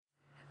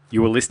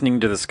You are listening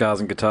to the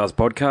Scars and Guitars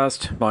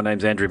podcast. My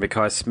name's Andrew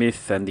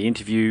Mackay-Smith, and the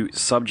interview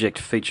subject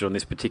featured on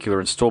this particular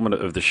instalment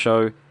of the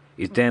show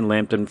is Dan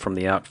Lambton from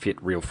the outfit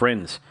Real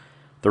Friends.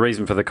 The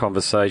reason for the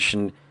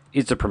conversation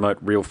is to promote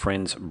Real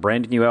Friends'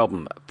 brand new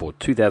album for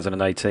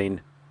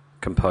 2018,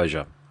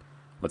 Composure.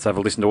 Let's have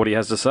a listen to what he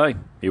has to say.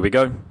 Here we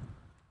go.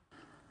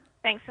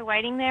 Thanks for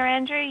waiting there,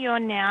 Andrew. You're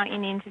now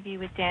in interview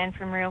with Dan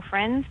from Real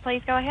Friends.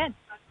 Please go ahead.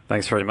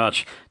 Thanks very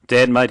much.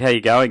 Dan, mate, how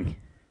you going?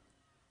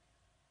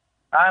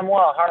 I'm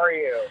well. How are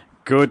you?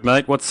 Good,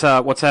 mate. What's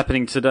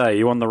happening today? Are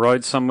you on the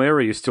road somewhere?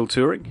 Are you still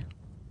touring?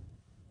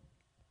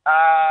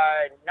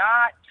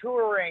 Not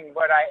touring,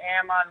 but I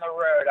am on the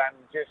road. I'm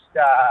just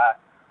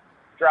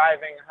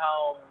driving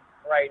home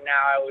right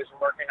now. I was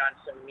working on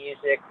some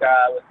music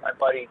with my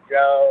buddy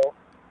Joe,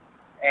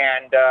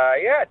 and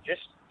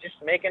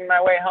just making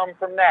my way home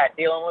from that.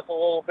 Dealing with a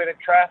little bit of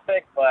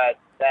traffic, but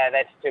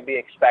that's to be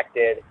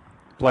expected.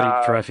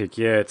 Bloody traffic,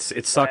 yeah.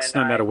 It sucks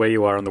no matter where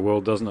you are in the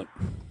world, doesn't it?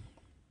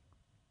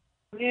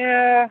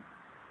 Yeah.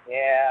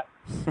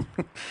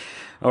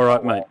 All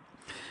right, mate.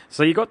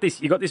 So you got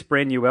this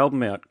brand new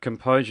album out,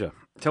 Composure.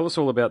 Tell us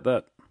all about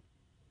that.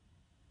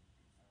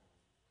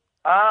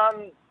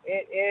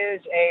 It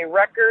is a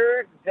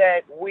record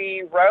that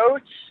we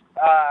wrote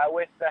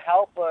with the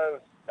help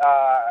of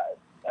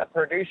a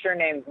producer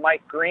named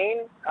Mike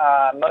Green.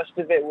 Most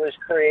of it was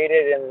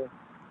created in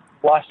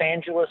Los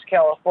Angeles,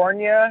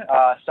 California.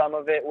 Some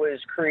of it was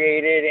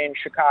created in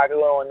Chicago,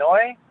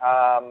 Illinois.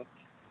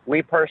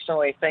 We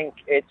personally think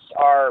it's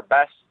our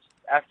best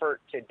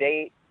effort to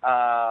date,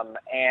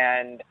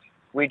 and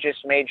we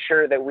just made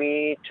sure that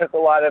we took a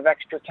lot of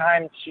extra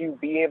time to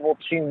be able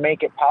to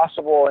make it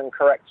possible and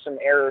correct some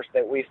errors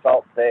that we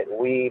felt that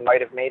we might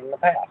have made in the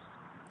past.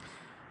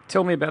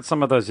 Tell me about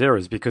some of those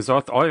errors, because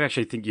I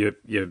actually think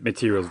your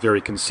material is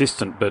very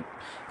consistent, but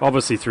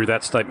obviously through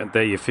that statement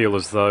there you feel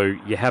as though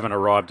you haven't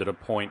arrived at a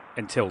point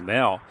until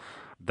now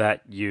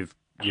that you've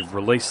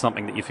released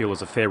something that you feel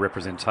is a fair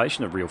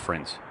representation of Real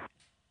Friends.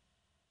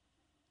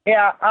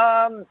 Yeah,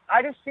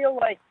 I just feel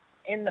like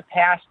in the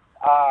past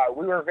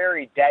we were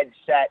very dead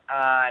set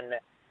on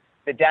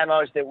the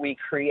demos that we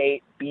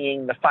create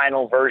being the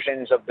final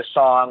versions of the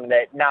song,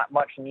 that not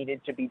much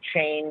needed to be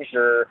changed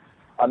or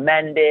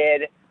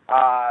amended.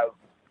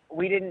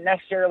 We didn't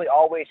necessarily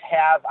always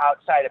have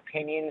outside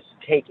opinions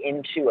to take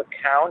into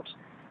account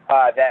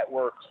that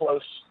were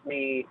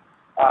closely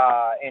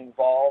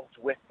involved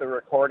with the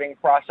recording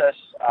process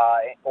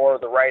or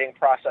the writing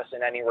process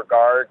in any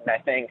regard. And I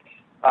think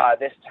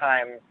this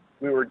time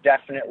we were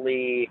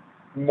definitely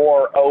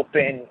more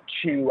open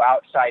to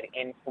outside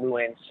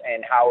influence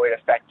and how it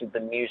affected the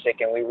music,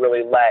 and we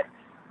really let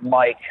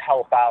Mike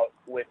help out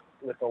with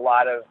a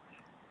lot of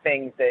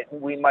things that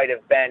we might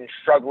have been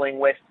struggling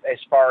with as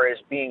far as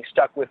being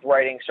stuck with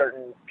writing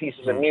certain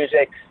pieces of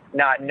music,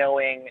 not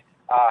knowing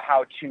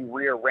how to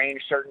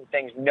rearrange certain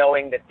things,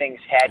 knowing that things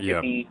had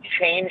to be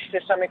changed to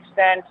some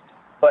extent,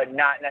 but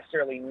not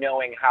necessarily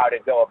knowing how to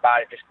go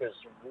about it, just because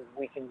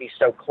we can be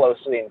so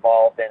closely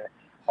involved. And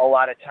a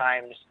lot of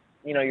times,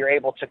 you're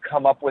able to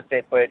come up with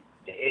it, but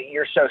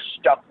you're so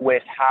stuck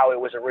with how it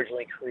was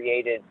originally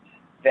created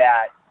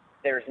that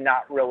there's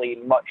not really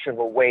much of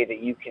a way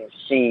that you can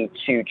see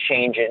to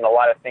change it. And a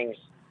lot of things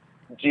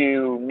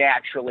do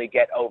naturally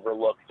get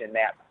overlooked in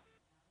that.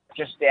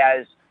 Just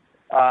as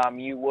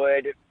you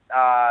would,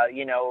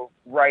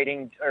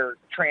 writing or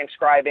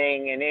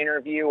transcribing an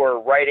interview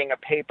or writing a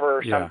paper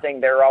or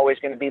something, there are always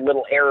going to be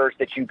little errors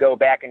that you go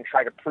back and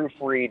try to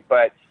proofread,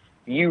 but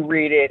you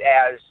read it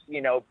as,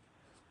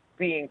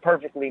 being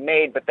perfectly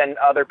made, but then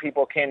other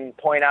people can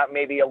point out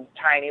maybe a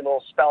tiny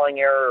little spelling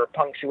error or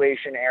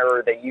punctuation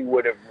error that you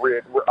would have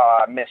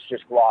missed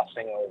just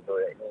glossing over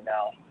it,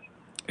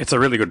 It's a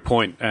really good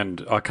point,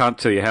 and I can't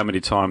tell you how many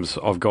times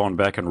I've gone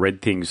back and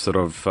read things that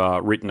I've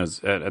written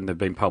and they've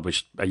been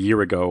published a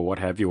year ago or what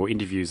have you, or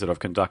interviews that I've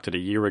conducted a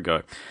year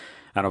ago,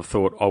 and I've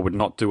thought I would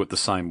not do it the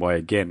same way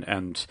again.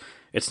 And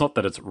it's not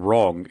that it's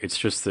wrong, it's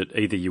just that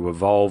either you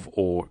evolve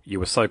or you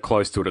were so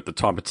close to it at the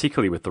time,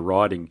 particularly with the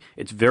writing.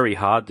 It's very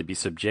hard to be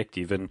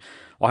subjective, and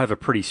I have a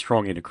pretty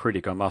strong inner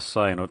critic, I must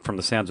say, and from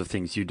the sounds of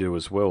things you do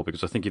as well,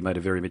 because I think you made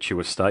a very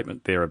mature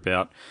statement there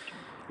about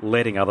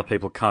letting other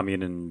people come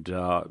in and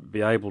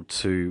be able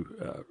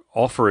to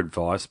offer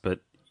advice,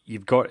 but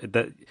you've got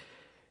that.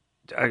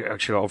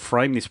 Actually, I'll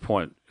frame this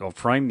point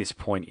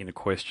in a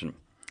question.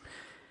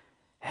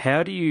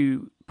 How do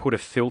you put a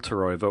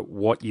filter over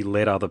what you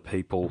let other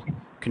people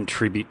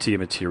contribute to your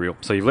material?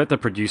 So you let the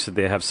producer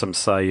there have some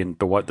say in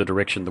the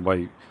direction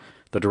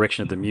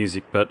of the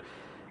music, but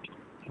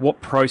what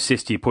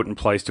process do you put in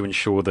place to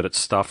ensure that it's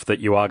stuff that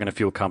you are going to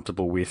feel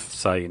comfortable with,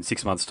 say, in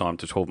 6 months' time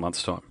to 12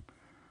 months' time?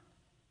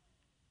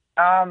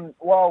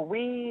 Well,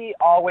 we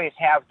always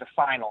have the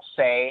final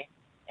say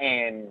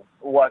in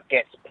what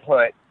gets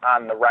put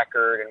on the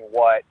record and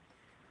what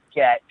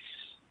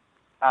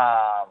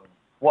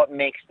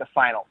makes the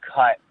final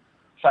cut.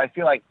 So I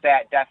feel like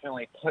that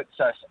definitely puts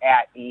us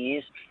at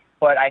ease.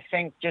 But I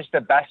think just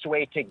the best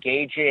way to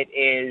gauge it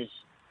is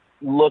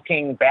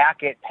looking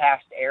back at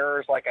past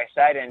errors, like I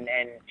said, and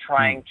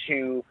trying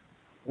to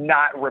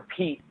not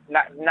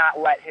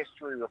let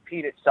history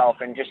repeat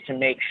itself, and just to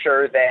make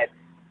sure that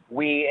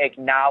we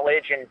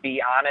acknowledge and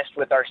be honest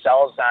with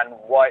ourselves on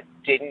what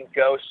didn't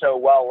go so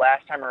well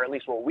last time, or at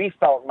least what we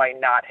felt might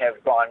not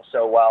have gone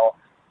so well,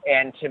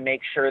 and to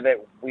make sure that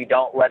we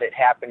don't let it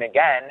happen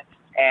again.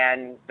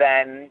 And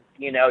then,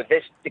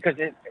 because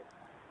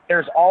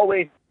there's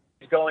always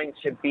going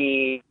to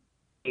be,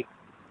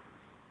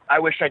 I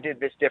wish I did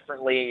this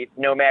differently,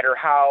 no matter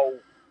how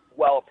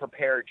well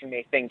prepared you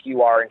may think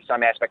you are in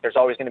some aspect. There's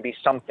always going to be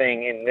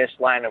something in this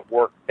line of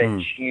work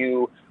that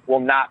you will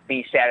not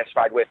be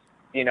satisfied with,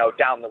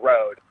 down the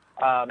road.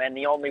 And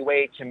the only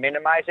way to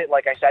minimize it,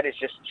 like I said, is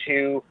just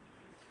to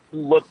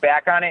look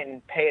back on it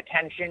and pay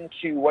attention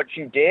to what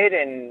you did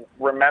and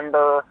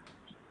remember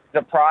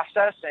the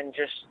process, and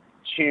just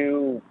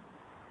to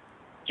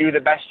do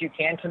the best you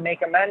can to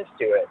make amends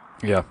to it.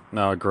 Yeah,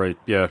 no, agreed.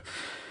 Yeah.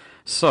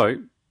 So,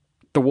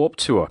 the Warped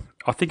Tour,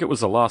 I think it was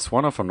the last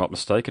one, if I'm not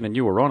mistaken, and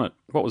you were on it.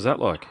 What was that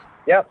like?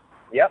 Yep.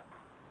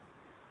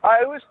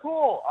 It was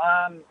cool.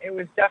 It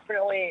was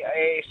definitely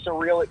a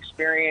surreal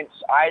experience.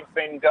 I'd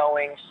been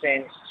going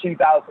since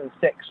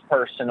 2006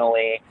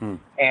 personally,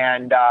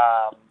 and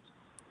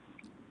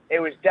it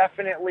was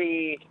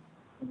definitely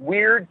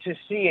weird to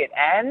see it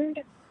end,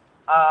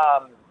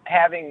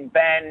 having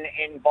been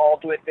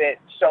involved with it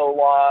so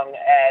long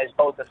as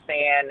both a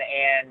fan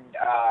and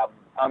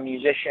a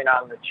musician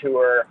on the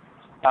tour,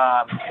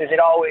 because it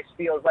always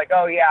feels like,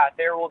 oh yeah,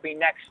 there will be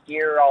next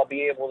year I'll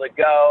be able to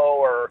go,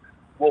 or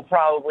we'll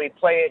probably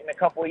play it in a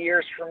couple of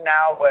years from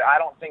now, but I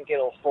don't think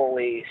it'll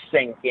fully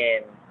sink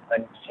in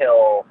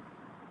until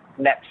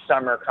next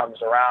summer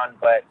comes around.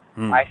 But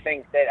I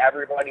think that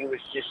everybody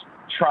was just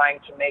trying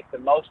to make the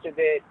most of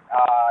it.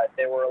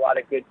 There were a lot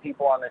of good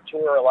people on the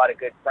tour, a lot of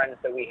good friends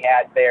that we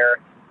had there.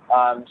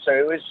 So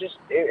it was just,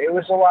 it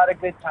was a lot of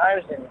good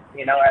times, and,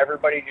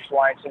 everybody just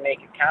wanted to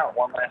make it count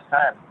one last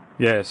time.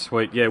 Yeah,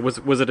 sweet. Yeah,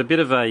 was it a bit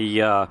of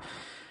a,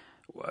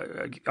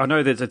 I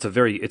know that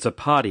it's a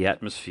party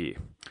atmosphere,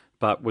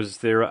 but was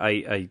there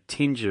a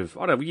tinge of,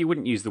 I don't know, you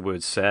wouldn't use the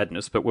word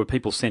sadness, but were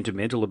people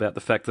sentimental about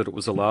the fact that it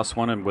was the last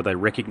one, and were they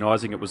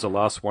recognising it was the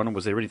last one, and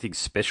was there anything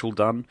special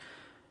done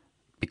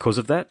because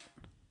of that?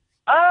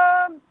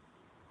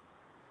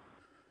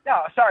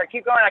 No, sorry,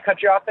 keep going, I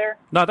cut you off there.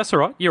 No, that's all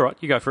right. You're right.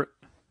 You go for it.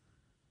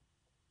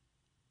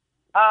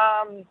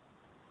 I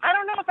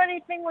don't know if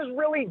anything was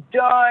really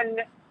done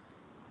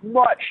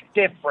much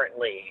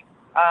differently.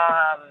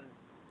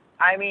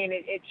 I mean,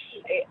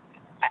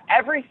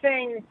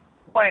 everything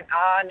went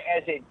on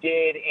as it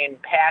did in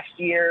past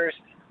years.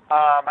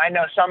 I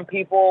know some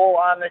people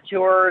on the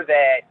tour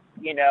that,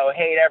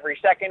 hate every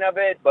second of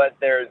it, but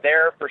they're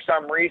there for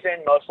some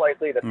reason, most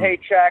likely the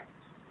paycheck.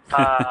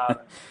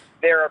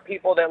 There are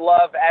people that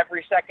love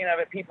every second of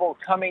it, people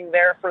coming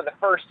there for the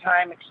first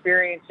time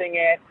experiencing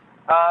it.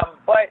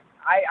 But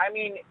I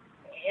mean,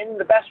 in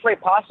the best way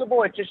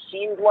possible, it just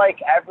seemed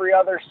like every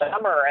other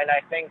summer, and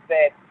I think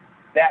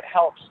that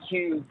helps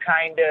to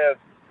kind of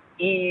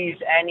ease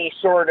any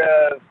sort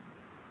of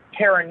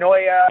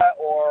paranoia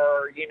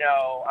or,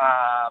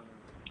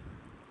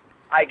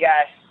 I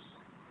guess,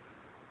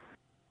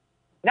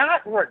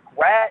 not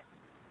regret,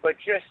 but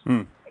just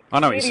I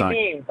know what you're saying.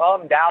 Being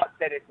bummed out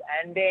that it's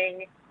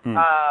ending.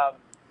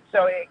 So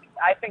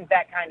I think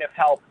that kind of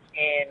helped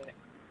in,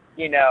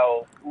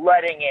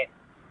 letting it,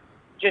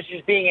 just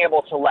being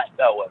able to let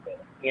go of it,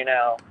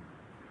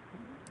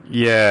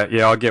 Yeah,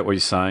 I get what you're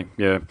saying,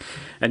 yeah.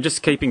 And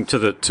just keeping to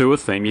the tour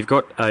theme, you've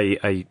got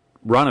a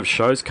run of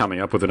shows coming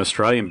up with an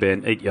Australian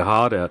band, Eat Your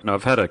Heart Out, and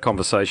I've had a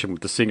conversation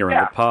with the singer in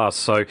the past.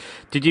 So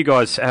did you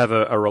guys have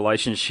a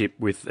relationship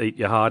with Eat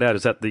Your Heart Out?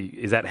 Is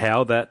that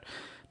how that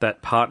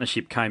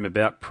partnership came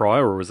about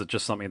prior, or was it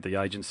just something that the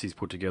agencies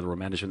put together or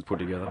management's put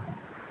together?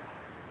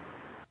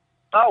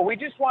 Oh, we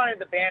just wanted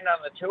the band on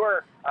the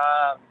tour.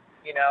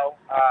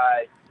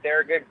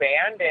 They're a good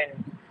band,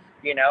 and,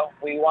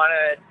 we want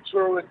to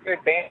tour with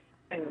good bands.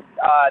 And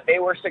they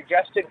were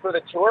suggested for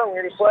the tour, and we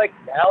were just like,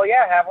 hell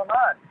yeah, have them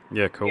on.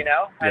 Yeah, cool.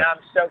 And I'm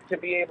stoked to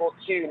be able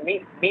to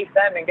meet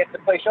them and get to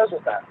play shows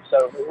with them.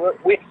 So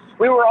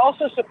we were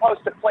also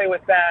supposed to play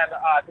with them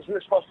because we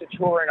were supposed to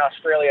tour in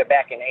Australia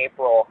back in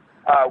April.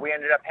 We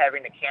ended up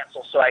having to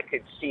cancel so I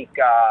could seek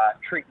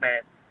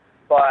treatment.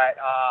 But,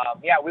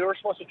 we were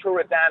supposed to tour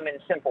with them in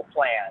Simple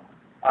Plan.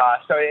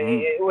 So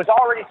it was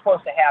already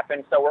supposed to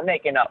happen, so we're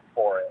making up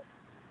for it.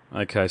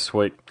 Okay,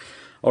 sweet.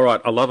 All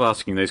right, I love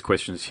asking these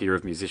questions here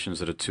of musicians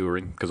that are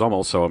touring, because I'm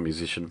also a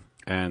musician,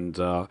 and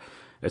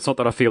it's not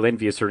that I feel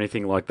envious or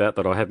anything like that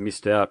I have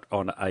missed out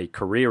on a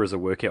career as a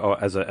worker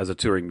or as a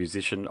touring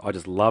musician. I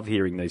just love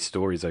hearing these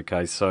stories,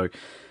 okay? So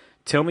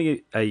tell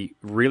me a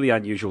really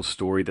unusual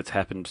story that's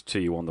happened to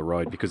you on the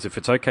road, because if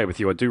it's okay with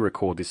you, I do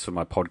record this for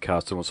my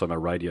podcast and also my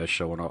radio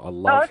show, and I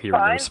love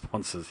hearing the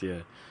responses,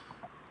 yeah.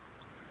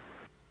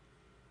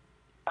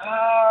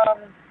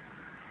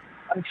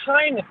 I'm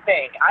trying to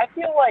think. I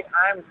feel like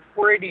I'm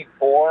pretty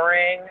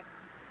boring,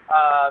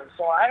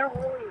 so I don't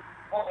really,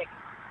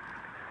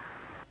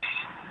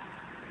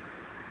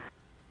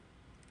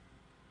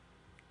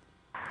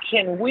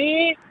 can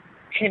we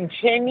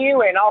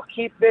continue, and I'll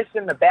keep this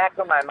in the back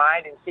of my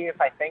mind and see if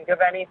I think of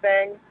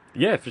anything.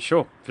 Yeah, for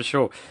sure, for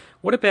sure.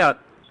 What about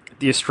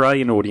the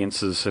Australian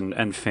audiences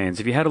and fans?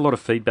 Have you had a lot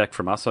of feedback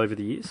from us over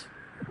the years?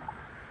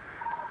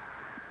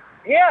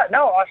 Yeah,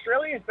 no,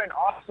 Australia's been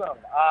awesome.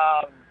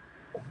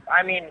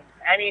 I mean,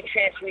 any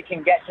chance we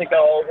can get to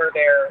go over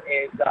there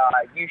is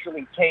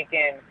usually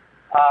taken.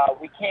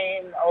 We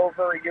came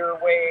over your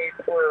way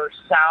for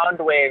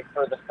Soundwave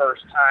for the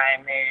first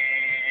time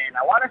in,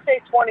 I want to say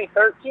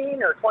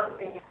 2013 or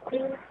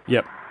 2015.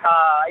 Yep.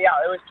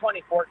 Yeah, it was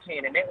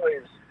 2014, and it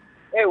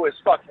was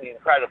fucking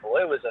incredible.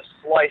 It was a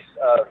slice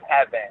of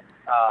heaven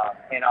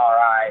in our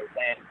eyes,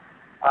 and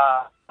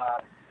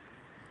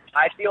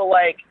I feel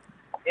like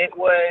it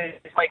was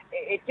like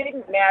it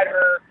didn't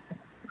matter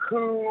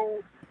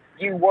who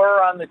you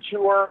were on the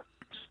tour,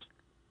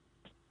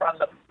 from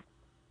the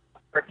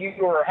if you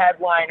were a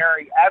headliner,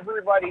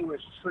 everybody was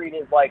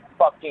treated like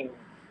fucking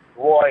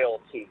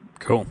royalty.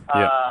 Cool.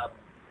 Yeah.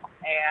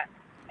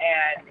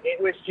 And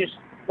it was just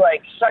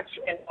like such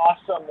an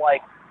awesome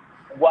like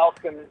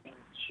welcome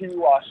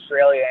to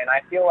Australia, and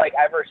I feel like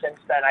ever since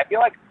then, I feel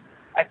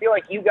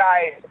like you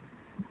guys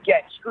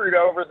get screwed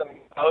over the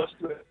most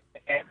with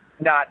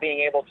not being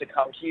able to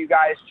come to you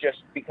guys just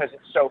because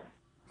it's so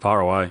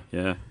far away.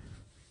 Yeah.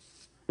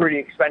 Pretty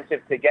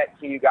expensive to get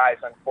to you guys,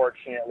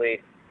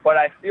 unfortunately. But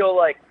I feel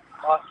like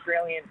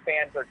Australian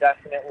fans are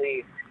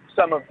definitely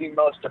some of the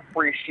most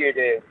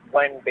appreciative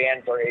when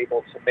bands are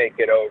able to make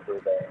it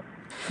over there.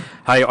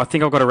 Hey, I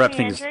think I've got to wrap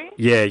things. Andrew?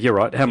 Yeah, you're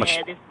right. How much?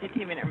 Yeah, this is a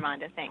 2-minute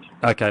reminder. Thanks.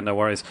 Okay, no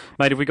worries,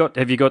 mate.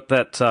 Have you got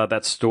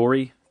that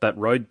story, that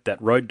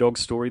road dog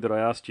story that I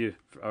asked you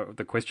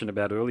the question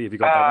about earlier? Have you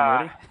got that one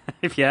already?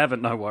 If you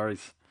haven't, no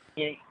worries.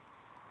 You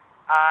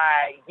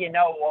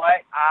know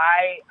what?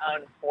 I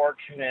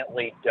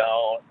unfortunately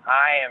don't.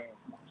 I am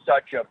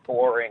such a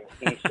boring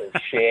piece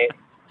of shit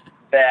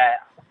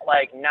that,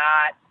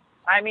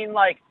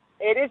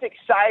 it is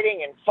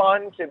exciting and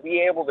fun to be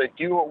able to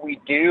do what we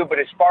do, but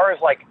as far as,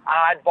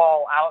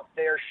 oddball out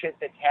there shit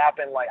that's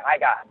happened, I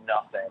got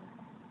nothing.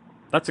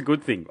 That's a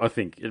good thing, I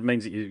think. It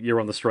means that you're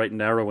on the straight and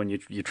narrow and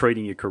you're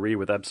treating your career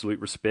with absolute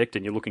respect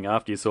and you're looking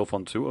after yourself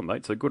on tour,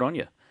 mate, so good on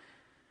you.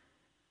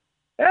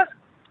 Yeah.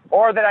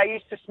 Or that I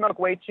used to smoke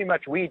way too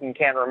much weed and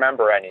can't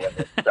remember any of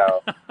it.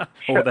 So,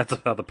 oh, that's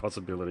another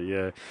possibility.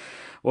 Yeah.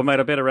 Well,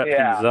 mate, I better wrap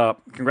things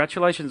up.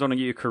 Congratulations on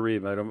your career,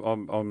 mate.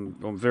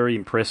 I'm very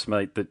impressed,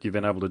 mate, that you've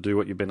been able to do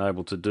what you've been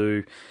able to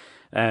do,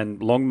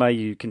 and long may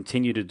you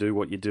continue to do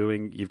what you're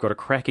doing. You've got a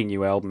cracking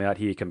new album out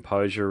here,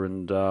 Composure,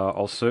 and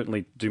I'll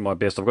certainly do my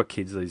best. I've got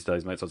kids these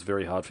days, mate, so it's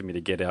very hard for me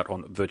to get out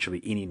on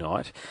virtually any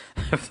night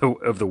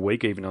of the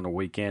week, even on a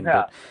weekend. Yeah.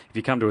 But if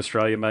you come to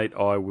Australia, mate,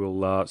 I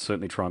will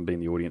certainly try and be in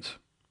the audience.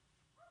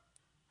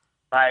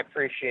 I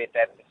appreciate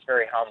that. It's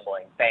very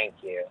humbling. Thank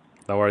you.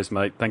 No worries,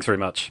 mate. Thanks very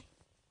much.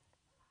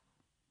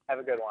 Have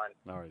a good one.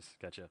 No worries.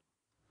 Catch ya.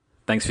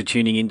 Thanks for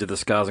tuning in to the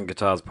Scars and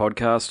Guitars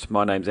podcast.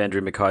 My name's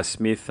Andrew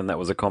Mackay-Smith, and that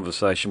was a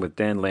conversation with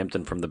Dan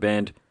Lambton from the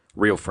band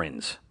Real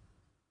Friends.